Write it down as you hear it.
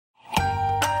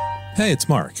Hey, it's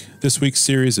Mark. This week's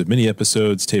series of mini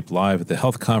episodes taped live at the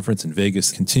Health Conference in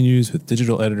Vegas continues with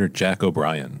digital editor Jack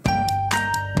O'Brien.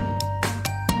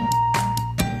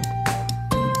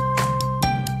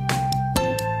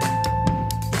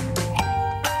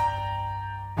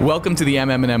 Welcome to the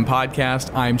MM&M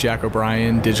podcast. I'm Jack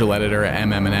O'Brien, digital editor at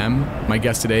MM&M. My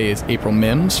guest today is April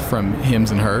Mims from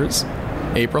Hims and Hers.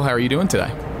 April, how are you doing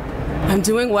today? I'm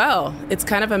doing well. It's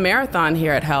kind of a marathon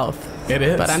here at Health. It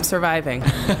is. But I'm surviving.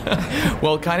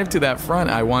 Well, kind of to that front,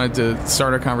 I wanted to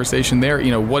start our conversation there.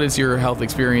 What has your health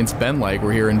experience been like?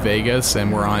 We're here in Vegas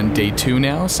and we're on day 2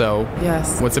 now. So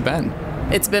yes. What's it been?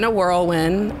 It's been a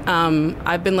whirlwind.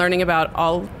 I've been learning about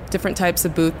all different types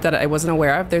of booth that I wasn't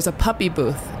aware of. There's a puppy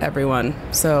booth, everyone.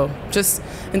 So just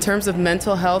in terms of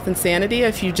mental health and sanity,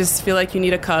 if you just feel like you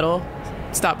need a cuddle,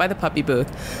 stop by the puppy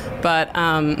booth. But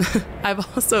I'm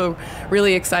also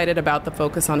really excited about the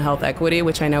focus on health equity,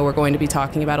 which I know we're going to be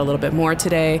talking about a little bit more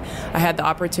today. I had the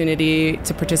opportunity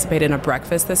to participate in a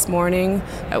breakfast this morning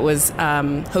that was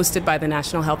hosted by the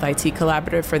National Health IT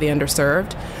Collaborative for the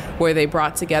Underserved, where they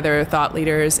brought together thought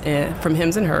leaders from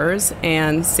Hims and Hers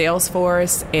and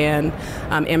Salesforce and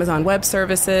Amazon Web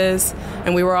Services.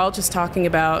 And we were all just talking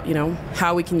about,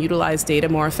 how we can utilize data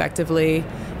more effectively.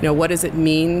 What does it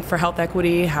mean for health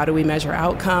equity? How do we measure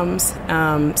outcomes?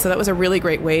 So that was a really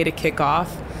great way to kick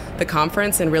off the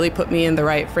conference and really put me in the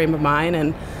right frame of mind.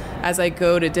 And as I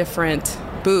go to different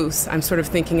booths, I'm sort of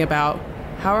thinking about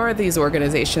how are these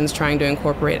organizations trying to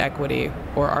incorporate equity,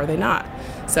 or are they not?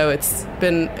 So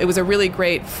it was a really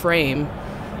great frame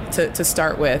to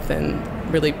start with,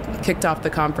 and really kicked off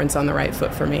the conference on the right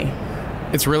foot for me.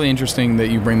 It's really interesting that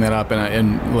you bring that up,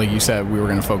 and like you said, we were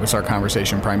going to focus our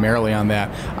conversation primarily on that.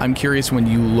 I'm curious, when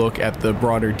you look at the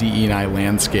broader DE&I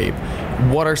landscape,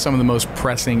 what are some of the most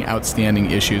pressing,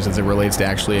 outstanding issues as it relates to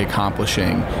actually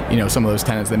accomplishing, some of those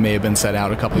tenets that may have been set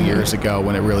out a couple years ago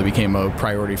when it really became a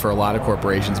priority for a lot of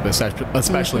corporations, but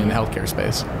especially in the healthcare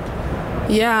space?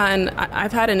 Yeah, and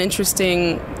I've had an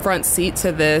interesting front seat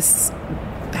to this,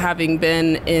 having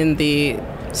been in the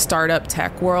startup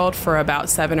tech world for about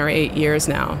 7 or 8 years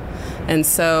now. And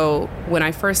so when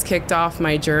I first kicked off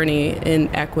my journey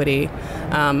in equity,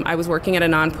 I was working at a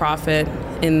nonprofit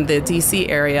in the DC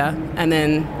area, and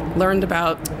then learned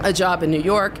about a job in New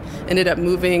York, ended up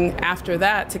moving after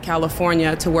that to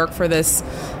California to work for this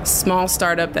small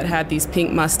startup that had these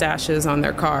pink mustaches on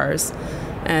their cars.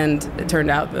 And it turned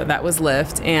out that was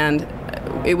Lyft. And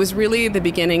it was really the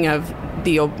beginning of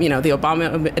the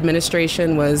Obama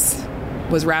administration was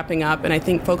wrapping up, and I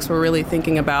think folks were really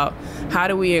thinking about how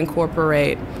do we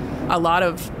incorporate a lot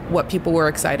of what people were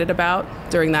excited about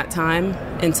during that time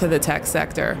into the tech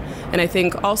sector. And I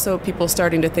think also people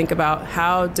starting to think about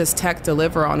how does tech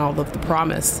deliver on all of the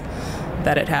promise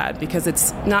that it had, because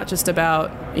it's not just about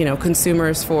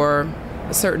consumers for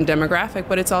a certain demographic,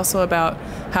 but it's also about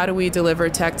how do we deliver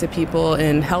tech to people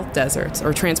in health deserts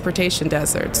or transportation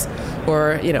deserts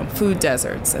or food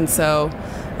deserts. And so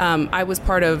I was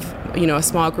part of a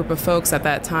small group of folks at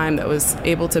that time that was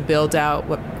able to build out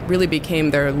what really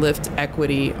became their Lyft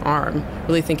equity arm,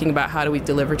 really thinking about how do we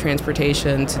deliver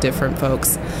transportation to different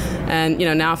folks. And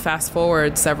now fast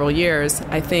forward several years,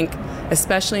 I think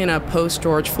especially in a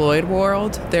post-George Floyd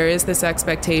world, there is this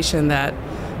expectation that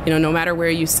no matter where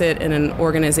you sit in an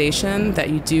organization, that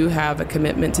you do have a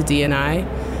commitment to D&I.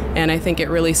 And I think it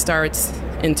really starts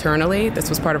internally. This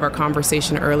was part of our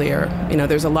conversation earlier.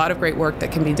 There's a lot of great work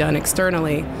that can be done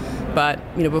externally, but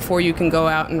before you can go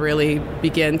out and really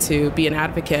begin to be an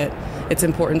advocate, it's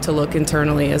important to look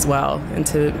internally as well, and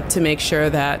to make sure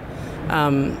that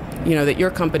that your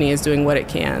company is doing what it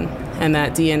can, and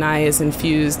that D&I is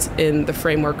infused in the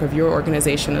framework of your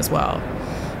organization as well.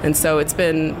 And so it's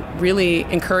been really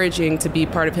encouraging to be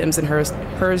part of Hims and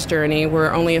Hers journey.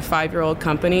 We're only a 5-year-old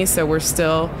company, so we're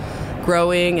still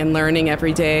growing and learning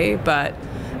every day. But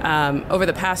over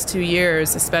the past 2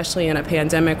 years, especially in a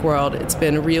pandemic world, it's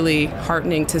been really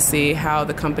heartening to see how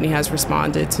the company has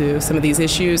responded to some of these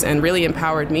issues and really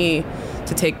empowered me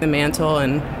to take the mantle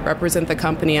and represent the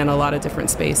company in a lot of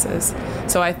different spaces.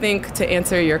 So I think, to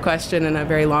answer your question in a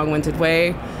very long-winded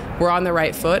way, we're on the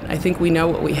right foot. I think we know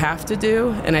what we have to do,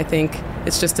 and I think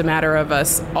it's just a matter of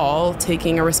us all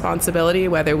taking a responsibility,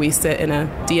 whether we sit in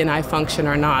a D&I function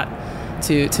or not,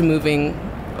 to moving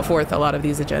forth a lot of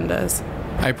these agendas.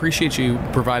 I appreciate you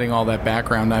providing all that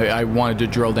background. I wanted to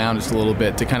drill down just a little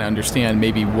bit to kind of understand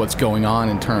maybe what's going on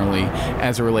internally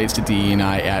as it relates to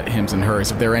DE&I at Hims and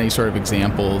Hers. If there are any sort of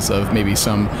examples of maybe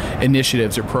some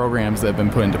initiatives or programs that have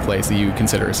been put into place that you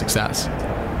consider a success.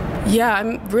 Yeah,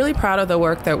 I'm really proud of the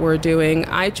work that we're doing.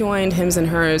 I joined Hims and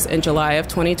Hers in July of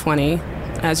 2020.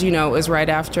 As you know, it was right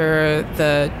after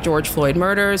the George Floyd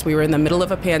murders. We were in the middle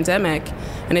of a pandemic,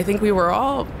 and I think we were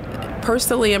all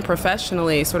personally and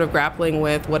professionally sort of grappling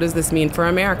with, what does this mean for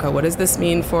America? What does this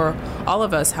mean for all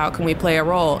of us? How can we play a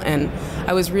role? And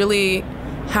I was really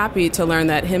happy to learn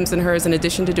that Hims and Hers, in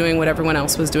addition to doing what everyone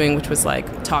else was doing, which was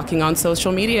like talking on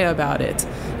social media about it,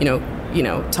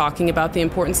 talking about the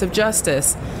importance of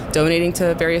justice, donating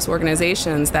to various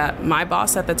organizations, that my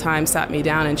boss at the time sat me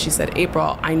down and she said,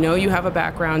 April, I know you have a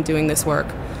background doing this work.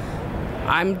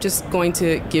 I'm just going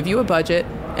to give you a budget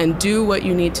and do what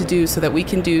you need to do so that we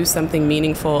can do something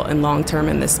meaningful and long-term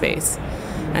in this space.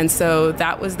 And so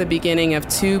that was the beginning of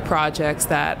 2 projects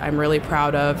that I'm really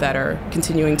proud of that are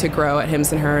continuing to grow at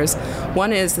Hims and Hers.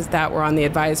 One is that we're on the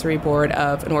advisory board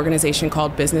of an organization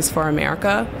called Business for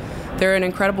America. They're an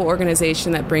incredible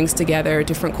organization that brings together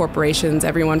different corporations,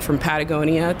 everyone from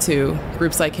Patagonia to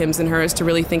groups like Hims and Hers, to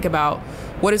really think about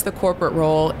what is the corporate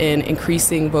role in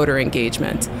increasing voter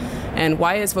engagement. And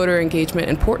why is voter engagement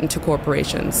important to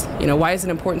corporations? Why is it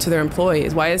important to their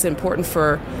employees? Why is it important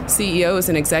for CEOs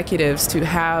and executives to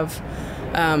have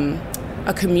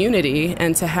a community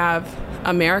and to have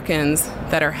Americans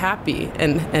that are happy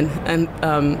and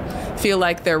feel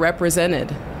like they're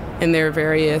represented in their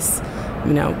various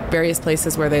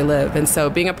places where they live? And so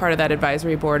being a part of that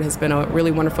advisory board has been a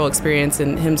really wonderful experience,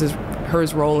 and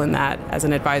Hers role in that as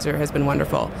an advisor has been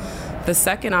wonderful. The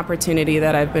second opportunity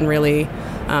that I've been really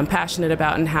passionate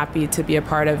about and happy to be a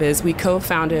part of is we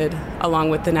co-founded,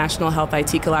 along with the National Health IT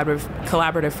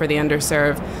Collaborative for the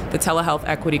Underserved, the Telehealth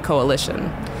Equity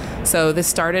Coalition. So this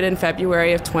started in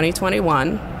February of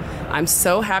 2021. I'm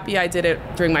so happy I did it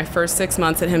during my first 6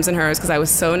 months at Hims and Hers, because I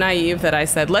was so naive that I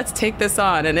said, let's take this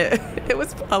on. And it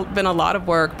was been a lot of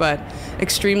work, but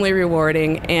extremely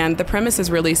rewarding. And the premise is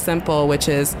really simple, which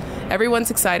is everyone's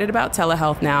excited about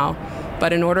telehealth now.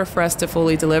 But in order for us to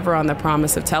fully deliver on the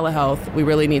promise of telehealth, we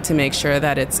really need to make sure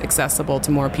that it's accessible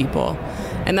to more people.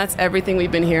 And that's everything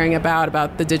we've been hearing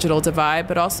about the digital divide,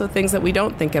 but also things that we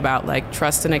don't think about, like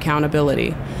trust and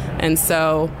accountability. And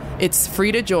so it's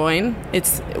free to join,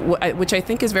 which I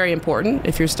think is very important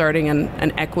if you're starting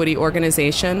an equity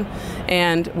organization.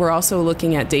 And we're also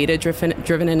looking at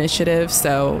data-driven initiatives.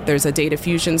 So there's a data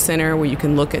fusion center where you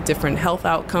can look at different health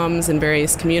outcomes in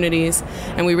various communities.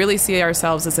 And we really see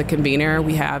ourselves as a convener.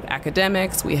 We have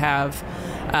academics, we have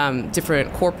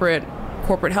different corporate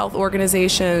health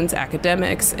organizations,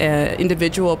 academics,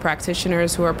 individual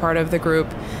practitioners who are part of the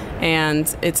group.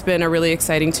 And it's been a really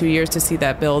exciting 2 years to see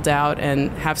that build out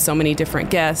and have so many different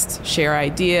guests, share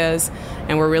ideas.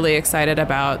 And we're really excited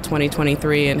about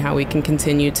 2023 and how we can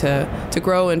continue to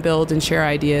grow and build and share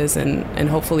ideas and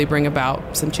hopefully bring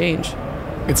about some change.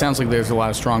 It sounds like there's a lot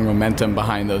of strong momentum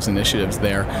behind those initiatives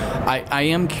there. I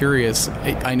am curious,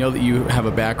 I know that you have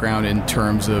a background in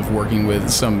terms of working with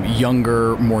some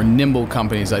younger, more nimble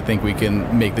companies. I think we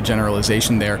can make the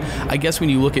generalization there. I guess when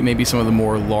you look at maybe some of the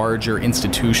more larger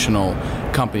institutional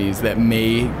companies that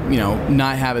may,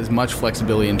 not have as much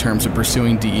flexibility in terms of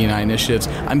pursuing DE&I initiatives,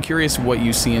 I'm curious what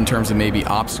you see in terms of maybe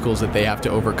obstacles that they have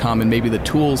to overcome and maybe the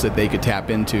tools that they could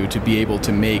tap into to be able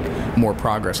to make more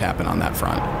progress happen on that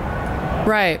front.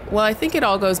 Right. Well, I think it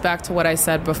all goes back to what I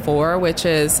said before, which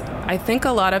is I think a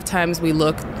lot of times we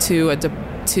look to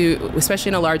especially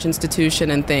in a large institution,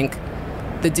 and think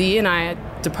the D&I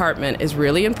department is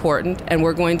really important and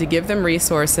we're going to give them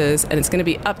resources and it's going to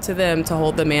be up to them to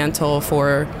hold the mantle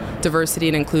for diversity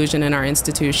and inclusion in our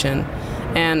institution.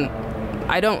 And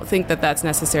I don't think that that's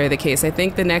necessarily the case. I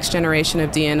think the next generation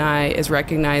of D&I is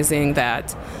recognizing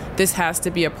that this has to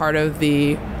be a part of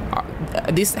the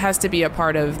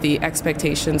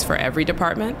expectations for every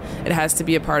department. It has to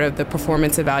be a part of the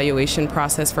performance evaluation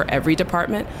process for every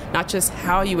department, not just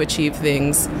how you achieve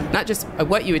things, not just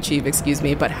what you achieve,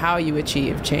 but how you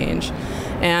achieve change.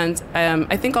 And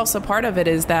I think also part of it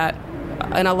is that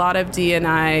in a lot of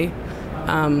D&I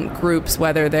groups,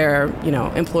 whether they're,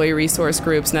 employee resource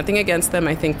groups, nothing against them,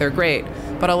 I think they're great.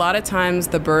 But a lot of times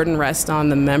the burden rests on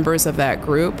the members of that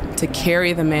group to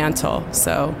carry the mantle.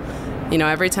 So,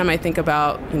 every time I think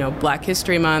about, Black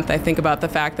History Month, I think about the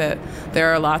fact that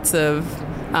there are lots of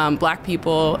Black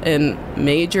people in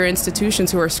major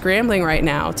institutions who are scrambling right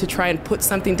now to try and put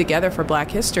something together for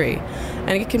Black history.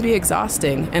 And it can be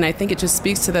exhausting. And I think it just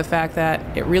speaks to the fact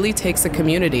that it really takes a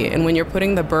community. And when you're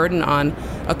putting the burden on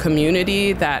a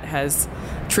community that has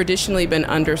traditionally been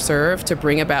underserved to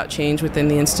bring about change within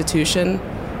the institution,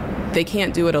 they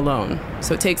can't do it alone.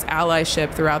 So it takes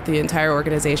allyship throughout the entire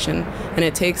organization, and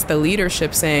it takes the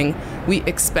leadership saying, we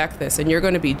expect this, and you're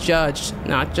going to be judged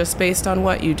not just based on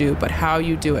what you do, but how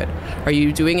you do it. Are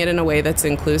you doing it in a way that's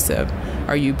inclusive?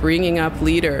 Are you bringing up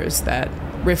leaders that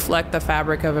reflect the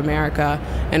fabric of America?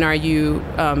 And are you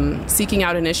seeking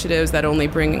out initiatives that only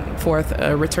bring forth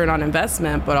a return on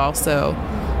investment, but also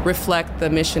reflect the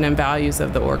mission and values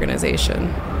of the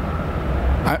organization?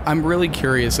 I'm really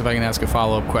curious if I can ask a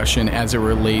follow-up question as it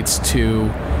relates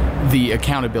to the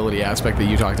accountability aspect that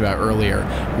you talked about earlier.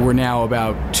 We're now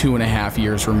about 2.5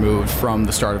 years removed from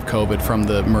the start of COVID, from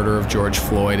the murder of George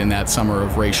Floyd and that summer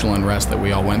of racial unrest that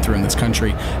we all went through in this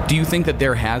country. Do you think that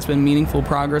there has been meaningful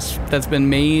progress that's been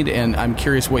made? And I'm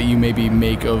curious what you maybe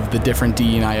make of the different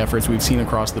DE&I efforts we've seen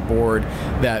across the board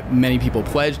that many people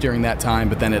pledged during that time,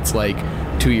 but then it's like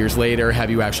 2 years later, have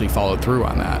you actually followed through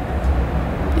on that?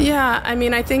 Yeah, I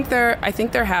mean, I think there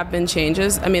have been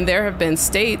changes. I mean, there have been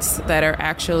states that are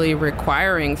actually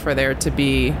requiring for there to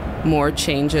be more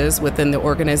changes within the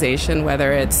organization,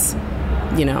 whether it's,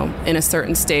 in a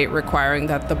certain state requiring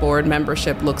that the board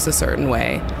membership looks a certain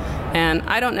way. And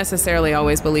I don't necessarily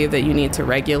always believe that you need to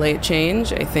regulate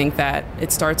change. I think that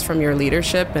it starts from your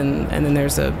leadership, and then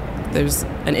there's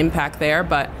an impact there.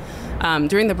 But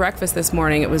during the breakfast this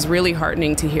morning, it was really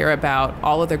heartening to hear about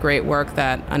all of the great work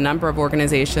that a number of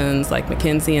organizations like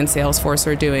McKinsey and Salesforce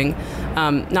are doing,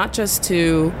 not just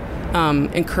to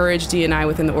encourage D&I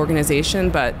within the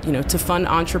organization, but to fund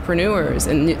entrepreneurs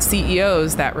and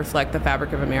CEOs that reflect the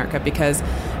fabric of America. Because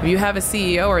if you have a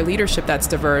CEO or leadership that's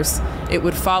diverse, it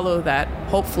would follow that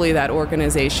hopefully that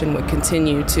organization would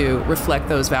continue to reflect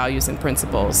those values and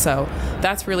principles. So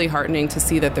that's really heartening to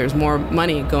see that there's more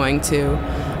money going to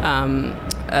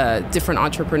different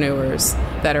entrepreneurs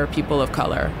that are people of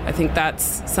color. I think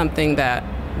that's something that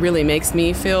really makes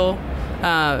me feel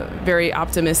very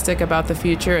optimistic about the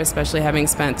future, especially having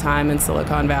spent time in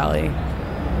Silicon Valley.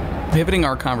 Pivoting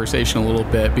our conversation a little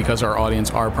bit, because our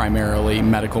audience are primarily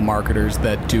medical marketers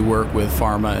that do work with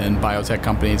pharma and biotech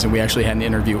companies, and we actually had an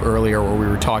interview earlier where we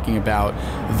were talking about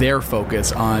their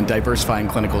focus on diversifying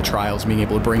clinical trials, being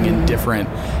able to bring in different,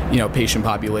 patient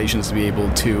populations to be able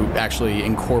to actually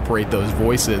incorporate those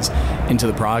voices into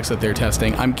the products that they're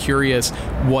testing. I'm curious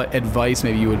what advice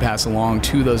maybe you would pass along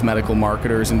to those medical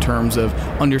marketers in terms of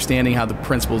understanding how the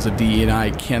principles of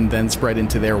DE&I can then spread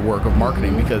into their work of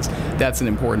marketing, because that's an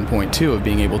important point too, of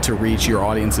being able to reach your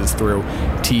audiences through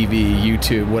TV,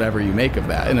 YouTube, whatever you make of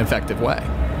that, in an effective way.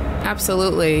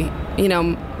 Absolutely.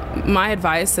 My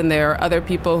advice, and there are other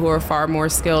people who are far more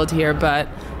skilled here, but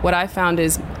what I found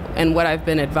is, and what I've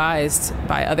been advised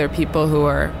by other people who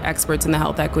are experts in the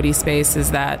health equity space,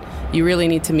 is that you really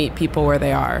need to meet people where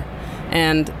they are.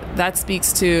 And that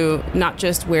speaks to not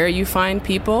just where you find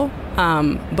people,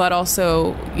 but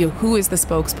also who is the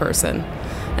spokesperson.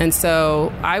 And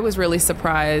so I was really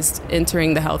surprised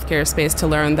entering the healthcare space to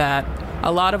learn that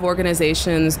a lot of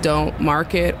organizations don't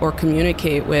market or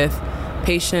communicate with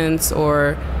patients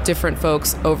or different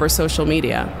folks over social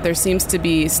media. There seems to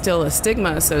be still a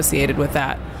stigma associated with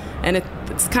that. And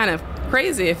it's kind of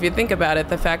crazy if you think about it,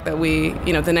 the fact that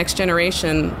the next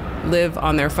generation live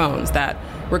on their phones, that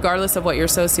regardless of what your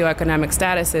socioeconomic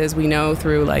status is, we know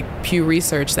through Pew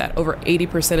Research that over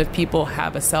 80% of people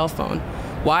have a cell phone.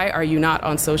 Why are you not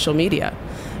on social media?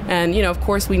 And, of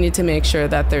course, we need to make sure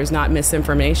that there's not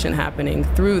misinformation happening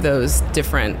through those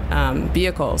different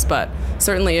vehicles. But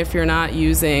certainly if you're not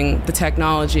using the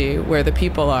technology where the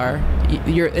people are,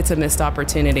 it's a missed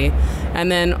opportunity.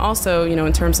 And then also,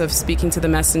 in terms of speaking to the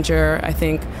messenger, I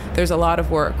think there's a lot of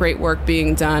great work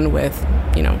being done with,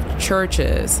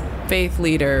 churches, faith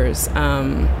leaders,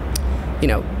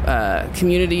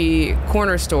 community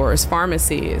corner stores,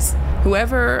 pharmacies.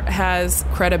 Whoever has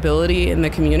credibility in the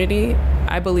community,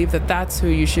 I believe that that's who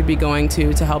you should be going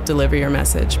to help deliver your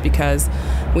message, because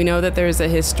we know that there's a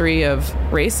history of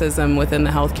racism within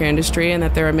the healthcare industry, and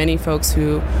that there are many folks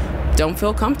who don't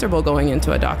feel comfortable going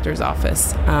into a doctor's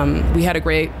office. We had a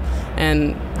great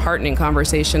and heartening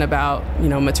conversation about,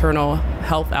 maternal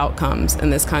health outcomes in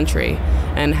this country,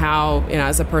 and how,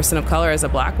 as a person of color, as a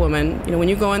Black woman, when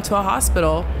you go into a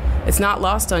hospital, it's not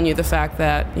lost on you the fact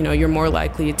that, you're more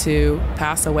likely to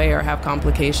pass away or have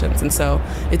complications. And so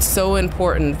it's so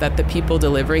important that the people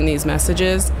delivering these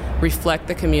messages reflect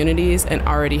the communities and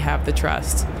already have the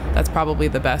trust. That's probably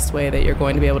the best way that you're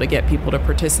going to be able to get people to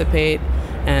participate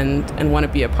and want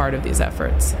to be a part of these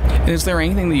efforts. And is there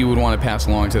anything that you would want to pass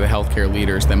along to the healthcare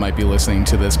leaders that might be listening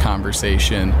to this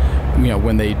conversation,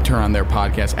 when they turn on their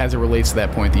podcast, as it relates to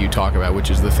that point that you talk about, which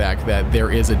is the fact that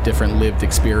there is a different lived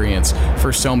experience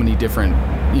for so many different,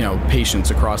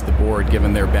 patients across the board,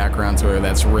 given their backgrounds, whether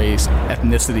that's race,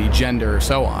 ethnicity, gender,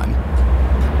 so on?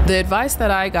 The advice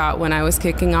that I got when I was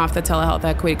kicking off the Telehealth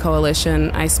Equity Coalition,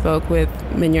 I spoke with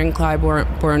Mignon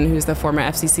Clyburn, who's the former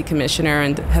FCC commissioner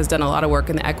and has done a lot of work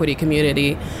in the equity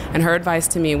community. And her advice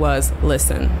to me was,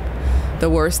 listen. The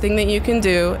worst thing that you can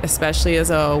do, especially as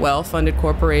a well-funded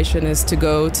corporation, is to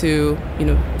go to,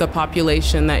 the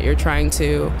population that you're trying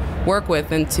to work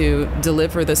with and to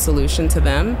deliver the solution to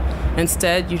them.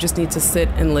 Instead, you just need to sit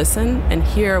and listen and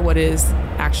hear what is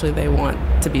actually they want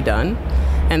to be done.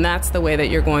 And that's the way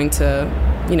that you're going to,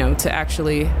 to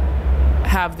actually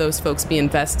have those folks be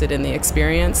invested in the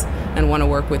experience and want to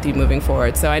work with you moving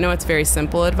forward. So I know it's very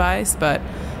simple advice, but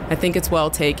I think it's well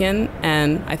taken,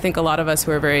 and I think a lot of us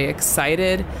who are very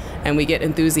excited and we get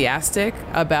enthusiastic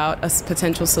about a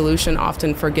potential solution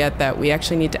often forget that we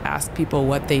actually need to ask people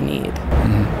what they need.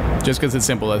 Mm-hmm. Just because it's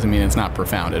simple doesn't mean it's not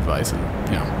profound advice.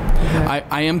 Okay.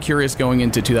 I am curious going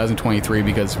into 2023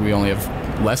 because we only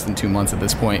have less than 2 months at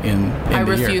this point in the year. I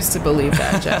refuse to believe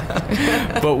that,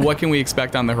 Jeff. But what can we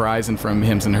expect on the horizon from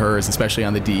Hims and Hers, especially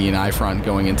on the DE&I front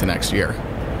going into next year?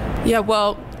 Yeah,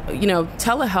 well,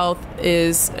 telehealth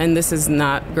is, and this is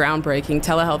not groundbreaking,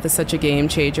 telehealth is such a game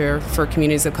changer for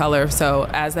communities of color. So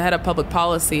as the head of public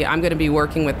policy, I'm going to be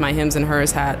working with my Hims and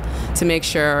Hers hat to make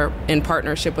sure, in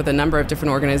partnership with a number of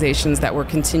different organizations, that we're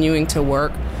continuing to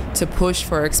work to push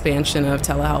for expansion of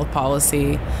telehealth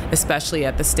policy, especially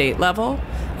at the state level.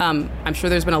 I'm sure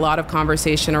there's been a lot of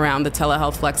conversation around the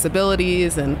telehealth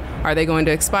flexibilities and are they going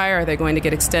to expire, are they going to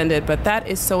get extended, but that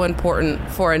is so important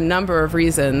for a number of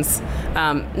reasons,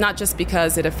 not just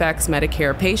because it affects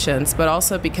Medicare patients, but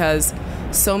also because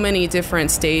so many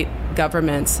different state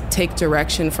governments take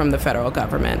direction from the federal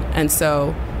government. And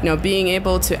so, being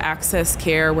able to access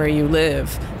care where you live,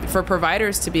 for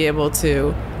providers to be able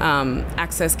to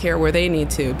access care where they need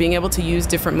to, being able to use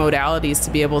different modalities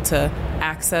to be able to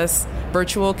access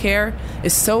virtual care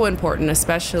is so important,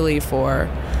 especially for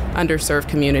underserved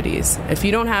communities. If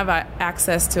you don't have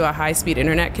access to a high-speed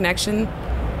internet connection,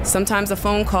 sometimes a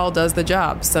phone call does the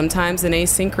job. Sometimes an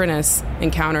asynchronous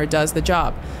encounter does the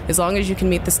job. As long as you can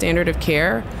meet the standard of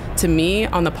care, to me,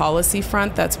 on the policy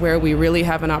front, that's where we really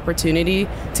have an opportunity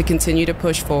to continue to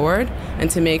push forward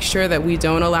and to make sure that we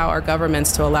don't allow our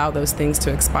governments to allow those things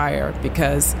to expire,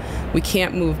 because we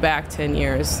can't move back 10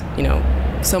 years.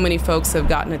 So many folks have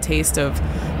gotten a taste of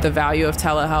the value of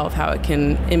telehealth, how it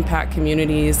can impact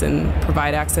communities and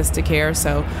provide access to care.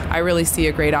 So I really see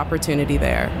a great opportunity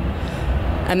there.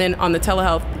 And then on the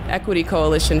Telehealth Equity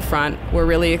Coalition front, we're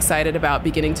really excited about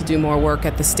beginning to do more work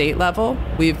at the state level.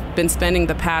 We've been spending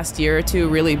the past year or two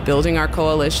really building our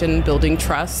coalition, building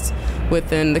trust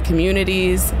within the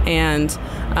communities, and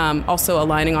also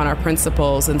aligning on our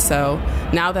principles. And so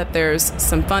now that there's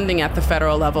some funding at the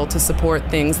federal level to support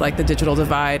things like the digital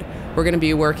divide, we're going to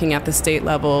be working at the state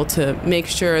level to make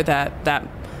sure that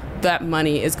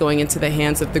money is going into the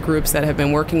hands of the groups that have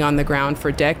been working on the ground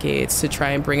for decades to try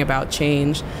and bring about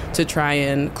change, to try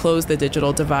and close the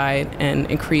digital divide and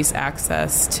increase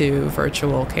access to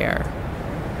virtual care.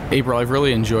 April, I've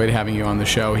really enjoyed having you on the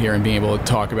show here and being able to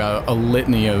talk about a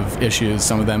litany of issues,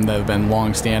 some of them that have been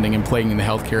long-standing and plaguing the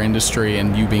healthcare industry,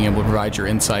 and you being able to provide your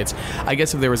insights. I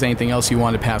guess if there was anything else you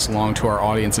wanted to pass along to our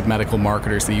audience of medical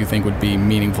marketers that you think would be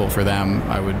meaningful for them,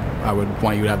 I would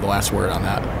want you to have the last word on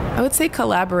that. I would say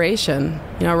collaboration.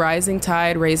 Rising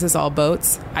tide raises all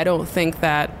boats. I don't think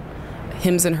that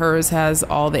Hims and Hers has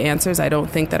all the answers. I don't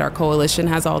think that our coalition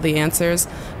has all the answers,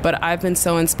 but I've been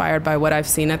so inspired by what I've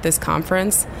seen at this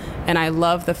conference, and I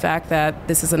love the fact that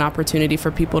this is an opportunity for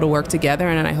people to work together,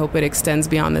 and I hope it extends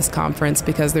beyond this conference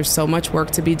because there's so much work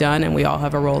to be done and we all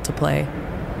have a role to play.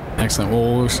 Excellent.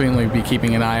 Well, we'll certainly be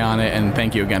keeping an eye on it, and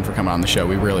thank you again for coming on the show.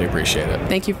 We really appreciate it.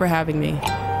 Thank you for having me.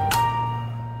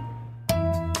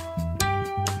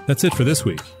 That's it for this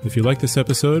week. If you like this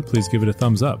episode, please give it a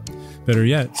thumbs up. Better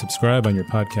yet, subscribe on your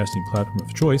podcasting platform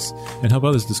of choice and help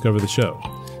others discover the show.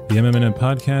 The MMM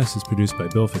podcast is produced by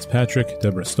Bill Fitzpatrick,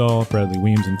 Deborah Stahl, Bradley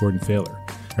Weems, and Gordon Failer.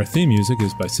 Our theme music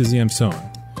is by Sizzy M. Sohn.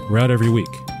 We're out every week.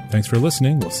 Thanks for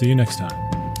listening. We'll see you next time.